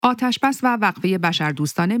آتش‌بس و وقفه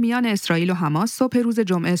بشردوستانه میان اسرائیل و حماس صبح روز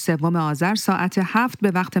جمعه 3 آذر ساعت 7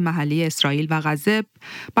 به وقت محلی اسرائیل و غزه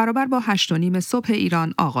برابر با 8:30 صبح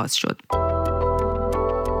ایران آغاز شد.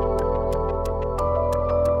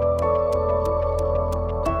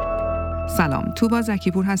 سلام، توبا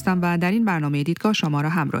زکی‌پور هستم و در این برنامه دیدگاه شما را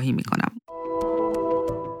همراهی می‌کنم.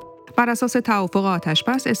 بر اساس توافق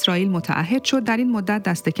آتش‌بس اسرائیل متعهد شد در این مدت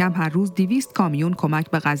دست کم هر روز 200 کامیون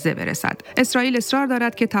کمک به غزه برسد. اسرائیل اصرار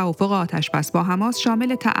دارد که توافق آتش‌بس با حماس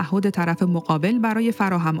شامل تعهد طرف مقابل برای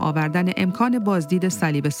فراهم آوردن امکان بازدید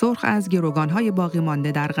صلیب سرخ از گروگان‌های باقی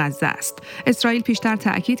مانده در غزه است. اسرائیل پیشتر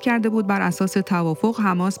تأکید کرده بود بر اساس توافق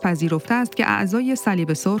حماس پذیرفته است که اعضای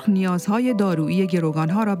صلیب سرخ نیازهای دارویی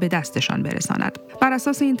گروگان‌ها را به دستشان برساند. بر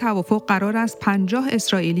اساس این توافق قرار است 50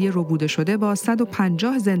 اسرائیلی ربوده شده با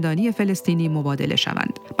 150 زندانی فلسطینی مبادله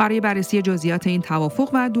شوند. برای بررسی جزئیات این توافق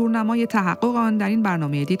و دورنمای تحقق آن در این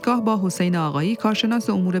برنامه دیدگاه با حسین آقایی کارشناس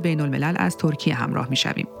امور بین‌الملل از ترکیه همراه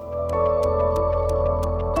می‌شویم.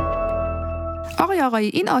 آقایی،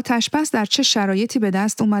 این آتش‌بس در چه شرایطی به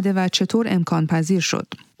دست اومده و چطور امکان پذیر شد؟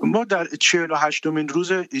 ما در 48مین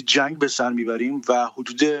روز جنگ به سر میبریم و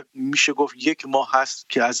حدود میشه گفت 1 ماه هست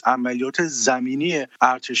که از عملیات زمینی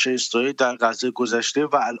ارتش اسرائیل در غزه گذشته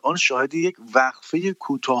و الان شاهد یک وقفه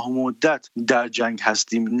کوتاه مدت در جنگ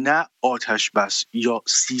هستیم، نه آتش بس یا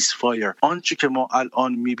سیز فایر. آنچه که ما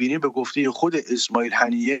الان میبینیم به گفته خود اسماعیل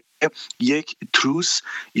هنیه یک تروس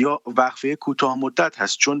یا وقفه کوتاه مدت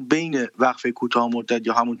هست، چون بین وقفه کوتاه مدت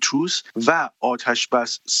یا همون تروس و آتش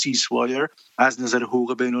بس سیز فایر از نظر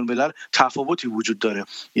حقوق بین الملل تفاوتی وجود داره.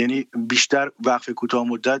 یعنی بیشتر وقفه کوتاه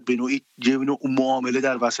مدت به نوعی یه نوع معامله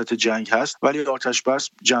در وسط جنگ هست، ولی آتش بس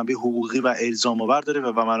جنبه حقوقی و الزام آور داره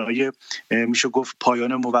و به معنای میشه گفت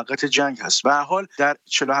پایان موقت جنگ هست. به هر حال در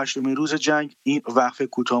 48مین روز جنگ این وقفه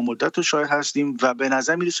کوتاه مدت رو شاهد هستیم و به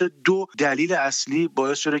نظر میرسه 2 دلیل اصلی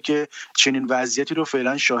باعث شده که چنین وضعیتی رو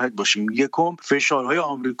فعلا شاهد باشیم. یکم فشارهای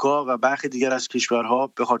آمریکا و برخی دیگر از کشورها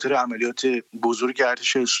به خاطر عملیات بزرگ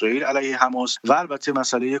ارتش اسرائیل علیه حماس و البته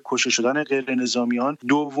مسئله کشته شدن غیر نظامیان.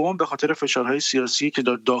 دوم به خاطر فشارهای سیاسی که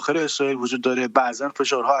در داخل اسرائیل وجود داره، بعضا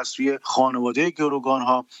فشارها از سوی خانواده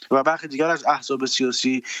گروگان‌ها و برخی دیگر از احزاب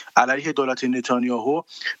سیاسی علیه دولت نتانیاهو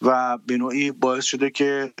و به نوعی باعث شده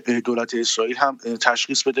که دولت اسرائیل هم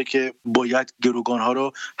تشخیص بده که باید گروگان‌ها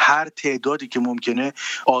رو هر تعدادی که ممکنه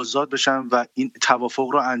آزاد بشن و این توافق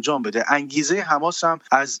رو انجام بده. انگیزه حماس هم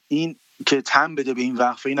از این که تن بده به این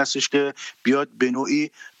وقفه این هستش که بیاد به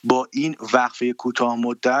نوعی با این وقفه کوتاه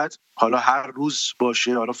مدت، حالا هر روز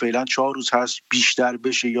باشه، حالا فعلا 4 روز هست، بیشتر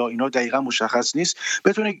بشه یا اینا دقیقا مشخص نیست،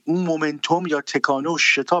 بتونه اون مومنتوم یا تکانه و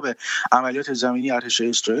شتاب عملیات زمینی ارتش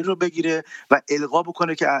اسرائیل رو بگیره و القا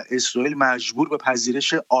بکنه که اسرائیل مجبور به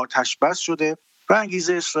پذیرش آتش بس شده. و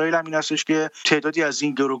انگیزه اسرائیل هم این هستش که تعدادی از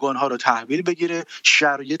این گروگان‌ها رو تحویل بگیره،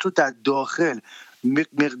 شرایط رو در داخل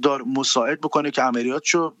مقدار مساعد بکنه که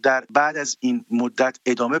عملیاتشو در بعد از این مدت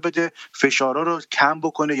ادامه بده، فشارها رو کم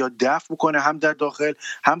بکنه یا دفع بکنه، هم در داخل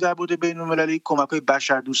هم در بعد بین‌المللی. کمک‌های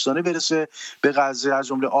بشردوستانه برسه به غزه از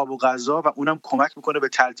جمله آب و غذا و اونم کمک میکنه به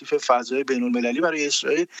تلطیف فضای بین‌المللی برای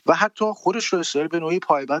اسرائیل و حتی خودش رو اسرائیل به نوعی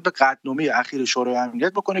پایبند به قطعنامه اخیر شورای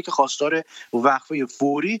امنیت بکنه که خواستار وقفه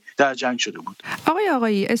فوری در جنگ شده بود.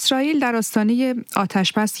 آقایی، اسرائیل در آستانه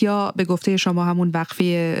آتش‌بس یا به گفته شما همون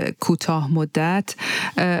وقفه کوتاه مدت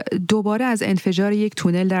دوباره از انفجار یک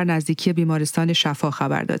تونل در نزدیکی بیمارستان شفا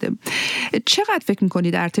خبر داده. چقدر فکر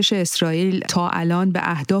می‌کنید ارتش اسرائیل تا الان به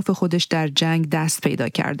اهداف خودش در جنگ دست پیدا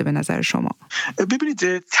کرده به نظر شما؟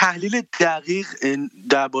 ببینید، تحلیل دقیق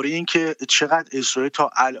درباره این که چقدر اسرائیل تا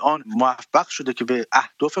الان موفق شده که به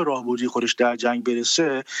اهداف راهبردی خودش در جنگ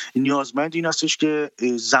برسه نیازمند این هستش که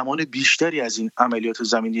زمان بیشتری از این عملیات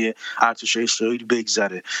زمینی ارتش اسرائیل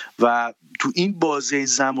بگذره و تو این بازه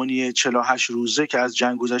زمانی 48 روزه که از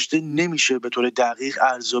جنگ گذشته نمیشه به طور دقیق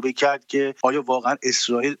ارزیابی کرد که آیا واقعا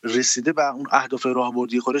اسرائیل رسیده به اون اهداف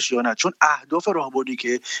راهبردی خودش یا نه، چون اهداف راهبردی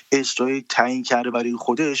که اسرائیل تعیین کرده برای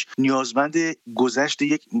خودش نیازمند گذشت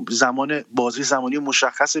یک بازه زمانی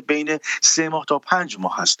مشخص بین 3 ماه تا 5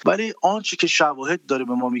 ماه هست. ولی آنچه که شواهد داره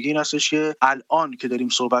به ما میگه این هستش که الان که داریم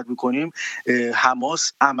صحبت میکنیم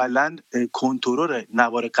حماس عملاً کنترل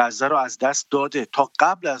نوار غزه رو از دست داده. تا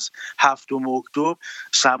قبل از 7 اکتبر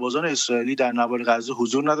سربازان اسرائیلی در نوار درباره غزه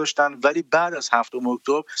حضور نداشتن، ولی بعد از 7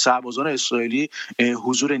 اکتبر سربازان اسرائیلی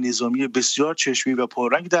حضور نظامی بسیار چشمی و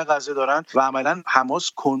پررنگ در غزه دارن و عملاً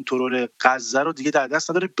حماس کنترل غزه رو دیگه در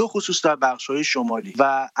دست نداره، به خصوص در بخش‌های شمالی.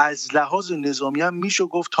 و از لحاظ نظامی هم میشه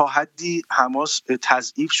گفت تا حدی حماس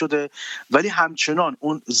تضعیف شده، ولی همچنان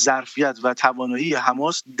اون ظرفیت و توانایی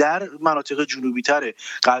حماس در مناطق جنوبی‌تر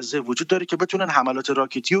غزه وجود داره که بتونن حملات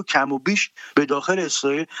راکتی و کم و بیش به داخل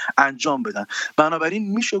اسرائیل انجام بدن.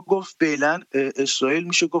 بنابراین میشه گفت فعلا اسرائیل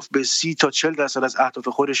میشه گفت به 30 تا 40% از اهداف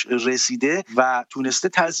خودش رسیده و تونسته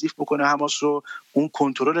تضعیف بکنه حماس رو. اون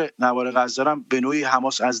کنترل نوار غزه هم به نوعی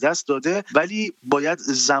حماس از دست داده، ولی باید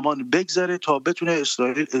زمان بگذره تا بتونه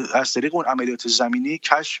اسرائیل از طریق اون عملیات زمینی،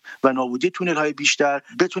 کشف و نابودی تونل‌های بیشتر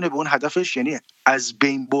بتونه به اون هدفش، یعنی از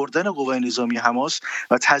بین بردن قوای نظامی حماس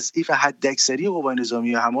و تضعیف حداکثری قوای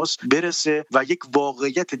نظامی حماس برسه و یک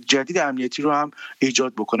واقعیت جدید امنیتی رو هم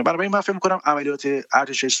ایجاد بکنه. برای من فکر می‌کنم عملیات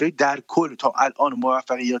ارتش اسرائیل در کل تا الان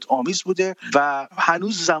موفقیت آمیز بوده و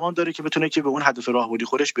هنوز زمان داره که بتونه که به اون هدف راهبردی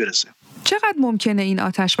خودش برسه. چقدر ممکنه این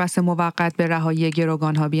آتش‌بس موقت به رهایی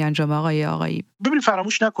گروگان‌ها بیانجامه آقایی؟ ببینید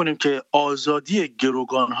فراموش نکنیم که آزادی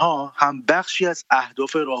گروگان‌ها هم بخشی از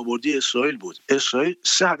اهداف راهبردی اسرائیل بود. اسرائیل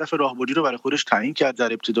 3 هدف راهبردی رو برای خودش تعیین کرد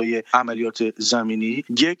در ابتدای عملیات زمینی.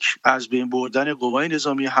 یک، از بین بردن قوای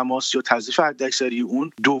نظامی حماس یا تضعیف حداکثری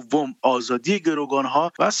اون، دوم آزادی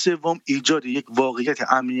گروگان‌ها و سوم ایجاد یک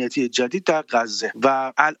واقعیت امنیتی جدید در غزه.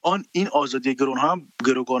 و الان این آزادی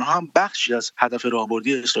گروگان‌ها هم بخشی از هدف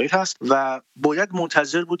راهبردی اسرائیل هست و باید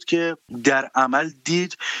منتظر بود که در عمل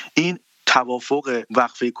دید این توافق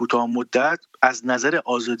وقفه کوتاه مدت از نظر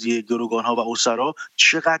آزادی گروگان‌ها و اصرار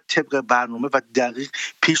چقدر طبق برنامه و دقیق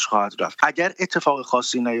پیش خواهد رفت. اگر اتفاق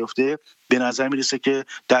خاصی نیفته، به نظر میرسه که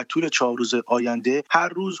در طول 4 روز آینده هر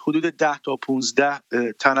روز حدود 10 تا 15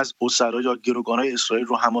 تن از اصرار یا گروگان‌های اسرائیل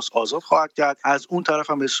رو حماس آزاد خواهد کرد. از اون طرف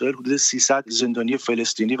هم اسرائیل حدود 300 زندانی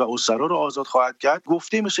فلسطینی و اصرار رو آزاد خواهد کرد.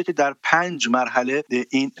 گفته میشه که در 5 مرحله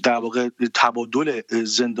این در واقع تبادل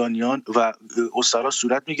زندانیان و اصرار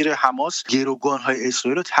صورت میگیره. حماس گروگان‌های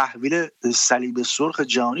اسرائیل رو تحویل صلیب سرخ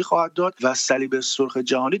جهانی خواهد داد و صلیب سرخ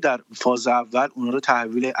جهانی در فاز اول اونها رو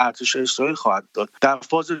تحویل ارتش اسرائیل خواهد داد. در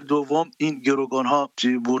فاز دوم این گروگان‌ها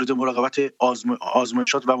مورد مراقبت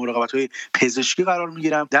آزمایشات و مراقبت‌های پزشکی قرار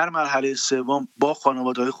می‌گیرن. در مرحله سوم با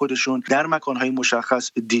خانواده‌های خودشون در مکان‌های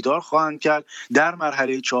مشخص دیدار خواهند کرد. در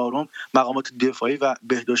مرحله چهارم مقامات دفاعی و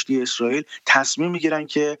بهداشتی اسرائیل تصمیم می‌گیرن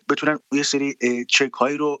که بتونن یه سری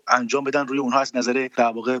چک‌هایی رو انجام بدن روی اونها از نظر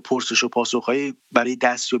در واقع پرسش و پاسخ‌های برای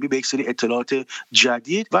دستیابی به یک سری اطلاعات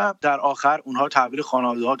جدید و در آخر اونها تحویل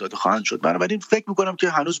خانواده‌ها داده خواهند شد. بنابراین فکر می‌کنم که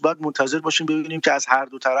هنوز باید منتظر باشیم ببینیم که از هر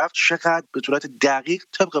دو طرف چقدر به صورت دقیق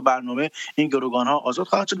طبق برنامه این گروگان‌ها آزاد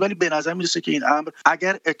خواهد شد، ولی به نظر میرسه که این امر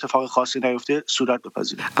اگر اتفاق خاصی نیفته صورت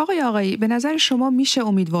بپذیره. آقایی به نظر شما میشه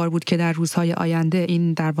امیدوار بود که در روزهای آینده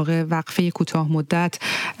این در واقع وقفه کوتاه مدت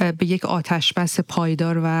به یک آتش‌بس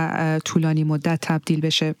پایدار و طولانی مدت تبدیل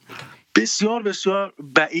بشه؟ بسیار بسیار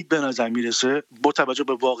بعید به نظر میرسه با توجه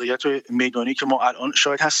به واقعیت میدانی که ما الان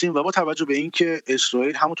شاهد هستیم و با توجه به اینکه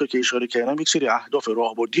اسرائیل همونطور که اشاره کردم یک سری اهداف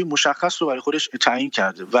راهبردی مشخص رو برای خودش تعیین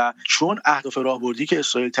کرده و چون اهداف راهبردی که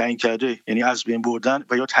اسرائیل تعیین کرده یعنی از بین بردن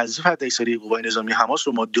و یا تضعیف حداکثری قوای نظامی حماس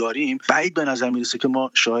رو ما داریم، بعید به نظر میرسه که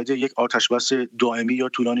ما شاهد یک آتش‌بس دائمی یا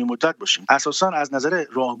طولانی مدت باشیم. اساساً از نظر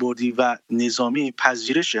راهبردی و نظامی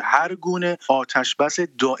پذیرش هر گونه آتش‌بس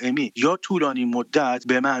دائمی یا طولانی مدت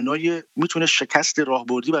به معنای میتونه شکست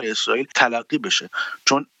راهبردی برای اسرائیل تلقی بشه،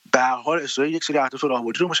 چون به هر حال اسرائیل یک سری اهداف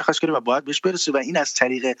راهبردی رو مشخص کرده و باید بهش برسه و این از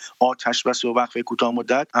طریق آتش‌بس و وقفه کوتاه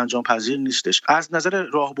مدت انجام پذیر نیستش. از نظر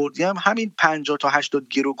راهبردی هم همین 50 تا 80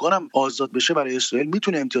 گروگان هم آزاد بشه برای اسرائیل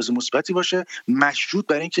میتونه امتیاز مثبتی باشه، مشروط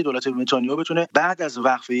بر اینکه دولت نتانیاهو بتونه بعد از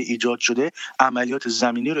وقفه ایجاد شده عملیات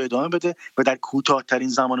زمینی رو ادامه بده و در کوتاه‌ترین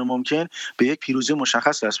زمان ممکن به یک پیروزی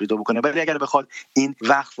مشخص دست پیدا بکنه. ولی اگر بخواد این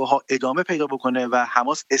وقفه ها ادامه پیدا بکنه و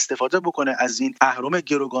حماس استفاده بکنه از این اهرم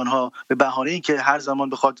گروگان ها به بهانه اینکه هر زمان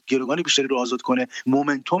بخواد گروگان بیشتری رو آزاد کنه،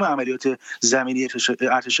 مومنتوم عملیات زمینی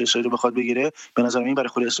ارتش اسرائیل رو بخواد بگیره، به نظر من این برای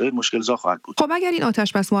خود اسرائیل مشکل‌زا خواهد بود. خب اگر این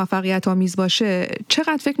آتش‌بس موفقیت آمیز باشه،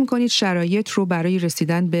 چقدر فکر می‌کنید شرایط رو برای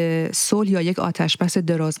رسیدن به صلح یا یک آتش‌بس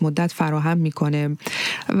دراز مدت فراهم می‌کنه؟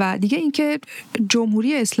 و دیگه اینکه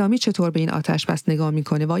جمهوری اسلامی چطور به این آتش‌بس نگاه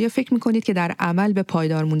می‌کنه و آیا فکر می‌کنید که در عمل به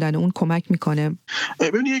پایدار موندن اون کمک می‌کنه؟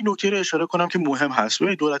 ببینید یک نکته رو اشاره کنم که مهم هست.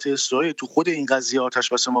 ببینید دولت اسرائیل تو خود این قضیه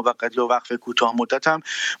آتش‌بس موقت یا وقفه کوتاه مدت هم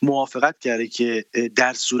موافقت کرده که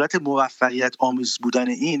در صورت موفقیت آمیز بودن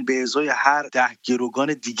این به ازای هر 10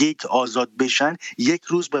 گروگان دیگه که آزاد بشن 1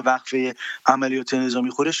 روز به وقفه عملیات نظامی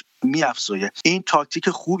خودش می‌افزایه. این تاکتیک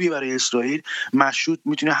خوبی برای اسرائیل، مشروط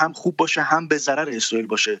میتونه هم خوب باشه هم به ضرر اسرائیل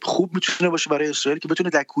باشه. خوب میتونه باشه برای اسرائیل که بتونه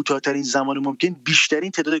در کوتاه‌ترین زمان ممکن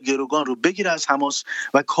بیشترین تعداد گروگان رو بگیره از حماس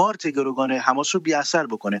و کارت گروگان حماس رو بی‌اثر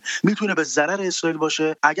بکنه. میتونه به ضرر اسرائیل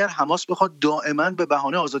باشه اگر حماس بخواد دائما به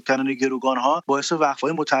بهانه آزاد کردن گروگان‌ها باعث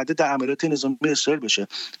وقفه‌های متعدد در عملیات نظامی اسرائیل بشه.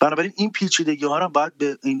 بنابراین این پیچیدگی‌ها رو باید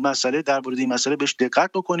به این مسئله در مورد این مسئله بهش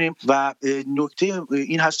دقت بکنیم و نکته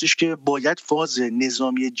این هستش که باید فاز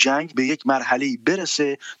نظامی جنگ به یک مرحله‌ای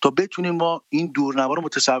برسه تا بتونیم ما این دورنما رو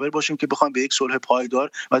متصور باشیم که بخوایم به یک صلح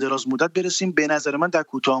پایدار و دراز مدت برسیم. به نظر من در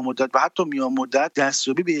کوتاه مدت و حتی میان مدت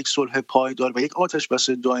دستیابی به یک صلح پایدار و یک آتش بس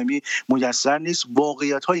دائمی میسر نیست.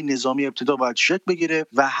 واقعیت‌های نظامی ابتدا باید شکل بگیره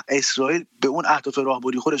و اسرائیل به اون اهداف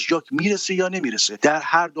راهبردی خودش یا میرسه یا نمیرسه. در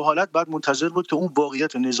هر دو حالت باید منتظر بود که اون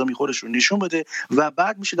واقعیت نظامی خودش رو نشون بده و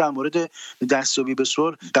بعد میشه در مورد دستیابی به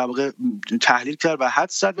صلح در واقع تحلیل کرد و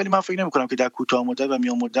حدس زد. ولی من فکر نمی‌کنم که در کوتاه مدت و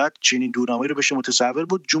میان مدت چنین دورنمایی رو بشه متصور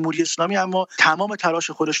بود. جمهوری اسلامی اما تمام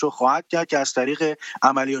تلاش خودش رو خواهد کرد که از طریق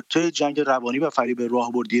عملیات جنگ روانی و فریب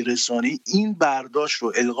راهبردی رسانه‌ای این برداشت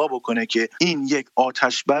رو القا بکنه که این یک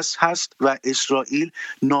آتش بس هست و اسرائیل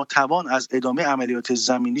ناتوان از ادامه عملیات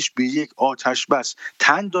زمینیش به یک آتش بس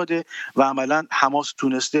تن داده و عملاً حماس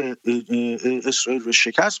تونسته اسرائیل رو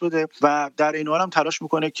شکست بده و در این حال هم تلاش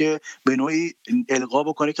میکنه که به نوعی القا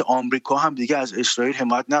بکنه که آمریکا هم دیگه از اسرائیل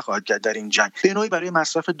حمایت نخواهد کرد در این جنگ. به نوعی برای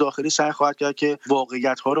مصرف داخلی سعی خواهد کرد که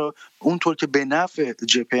واقعیت‌ها رو اونطور که به نفع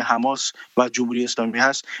جبهه حماس و جمهوری اسلامی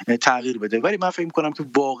هست تغییر بده. ولی من فکر می‌کنم که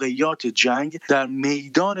واقعیات جنگ در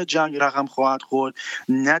میدان جنگ رقم خواهد خورد،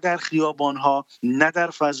 نه در خیابان‌ها، نه در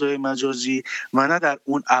فضای مجازی و نه در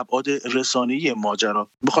اون ابعاد رسانه‌ای ماجرا.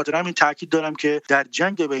 به خاطر همین تاکید دارم که در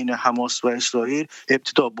جنگ بین حماس و اسرائیل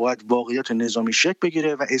ابتدا باید واقعیت نظامی شکل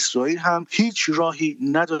بگیره و اسرائیل هم هیچ راهی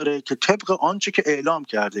نداره که طبق آنچه که اعلام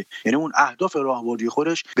کرده، یعنی اون اهداف راهبردی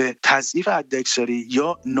خودش، به تضعیف حداکثری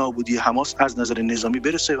یا نابودی حماس از نظر نظامی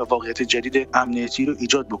برسه و واقعیت جدید امنیتی رو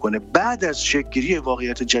ایجاد بکنه. بعد از شکل‌گیری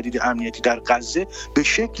واقعیت جدید امنیتی در غزه به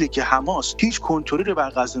شکلی که حماس هیچ کنترلی بر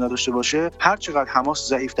غزه نداشته باشه، هر چقدر حماس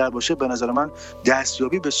ضعیف‌تر باشه، به نظر من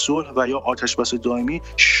دستیابی به صلح و یا آتش بس دائمی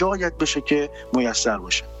شاید بشه که میسر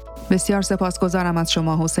باشه. بسیار سپاسگزارم از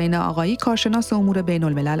شما حسین آقایی، کارشناس امور بین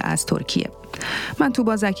الملل از ترکیه. من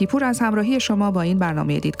توبا زکی‌پور از همراهی شما با این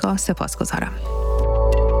برنامه دیدگاه سپاسگزارم.